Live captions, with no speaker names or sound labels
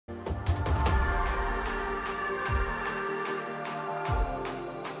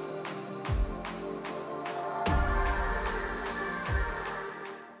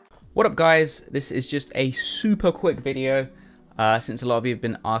What up guys, this is just a super quick video since a lot of you have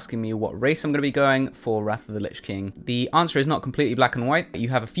been asking me what race I'm going to be going for Wrath of the Lich King. The answer is not completely black and white. You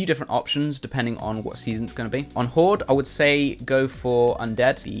have a few different options depending on what season it's going to be. On Horde, I would say go for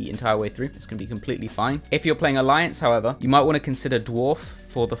Undead the entire way through. It's going to be completely fine. If you're playing Alliance, however, you might want to consider Dwarf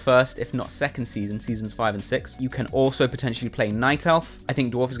for the first, if not second season, seasons 5 and 6. You can also potentially play Night Elf. I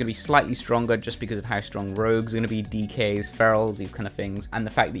think Dwarf is going to be slightly stronger just because of how strong Rogues are going to be, DKs, Ferals, these kind of things, and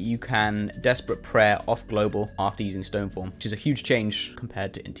the fact that you can Desperate Prayer off global after using Stoneform, which is a huge change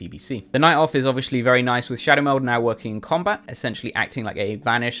compared to in TBC. The Night Elf is obviously very nice with Shadow Meld now working in combat, essentially acting like a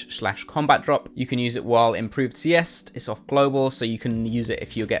vanish/combat drop. You can use it while improved CS, it's off global, so you can use it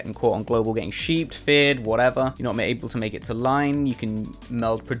if you're getting caught on global, getting sheeped, feared, whatever. You're not able to make it to line, you can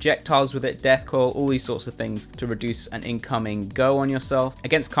meld projectiles with it, death coil, all these sorts of things to reduce an incoming go on yourself.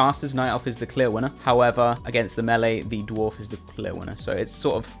 Against casters, Night Elf is the clear winner. However, against the melee, the Dwarf is the clear winner. So it's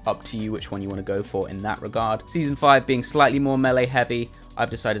sort of up to you which one you want to go for in that regard. Season 5 being slightly more melee heavy,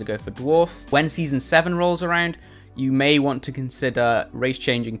 I've decided to go for Dwarf. When Season 7 rolls around, you may want to consider race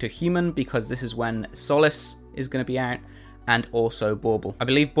changing to Human because this is when Solace is going to be out and also Bauble. I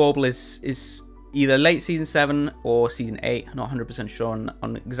believe Bauble is either late Season 7 or Season 8. I'm not 100% sure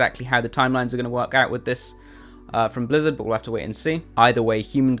on exactly how the timelines are going to work out with this from Blizzard, but we'll have to wait and see. Either way,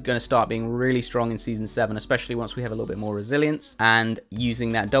 Human going to start being really strong in Season 7, especially once we have a little bit more resilience, and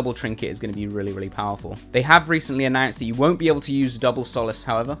using that double trinket is going to be really, really powerful. They have recently announced that you won't be able to use double Solace,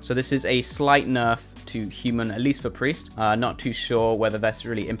 however, so this is a slight nerf to Human, at least for Priest. Not too sure whether this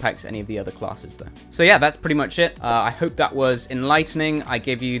really impacts any of the other classes though. So yeah, that's pretty much it. I hope that was enlightening. I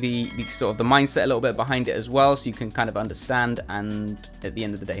gave you the sort of the mindset a little bit behind it as well, so you can kind of understand and at the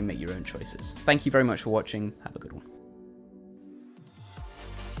end of the day make your own choices. Thank you very much for watching. Have a good one.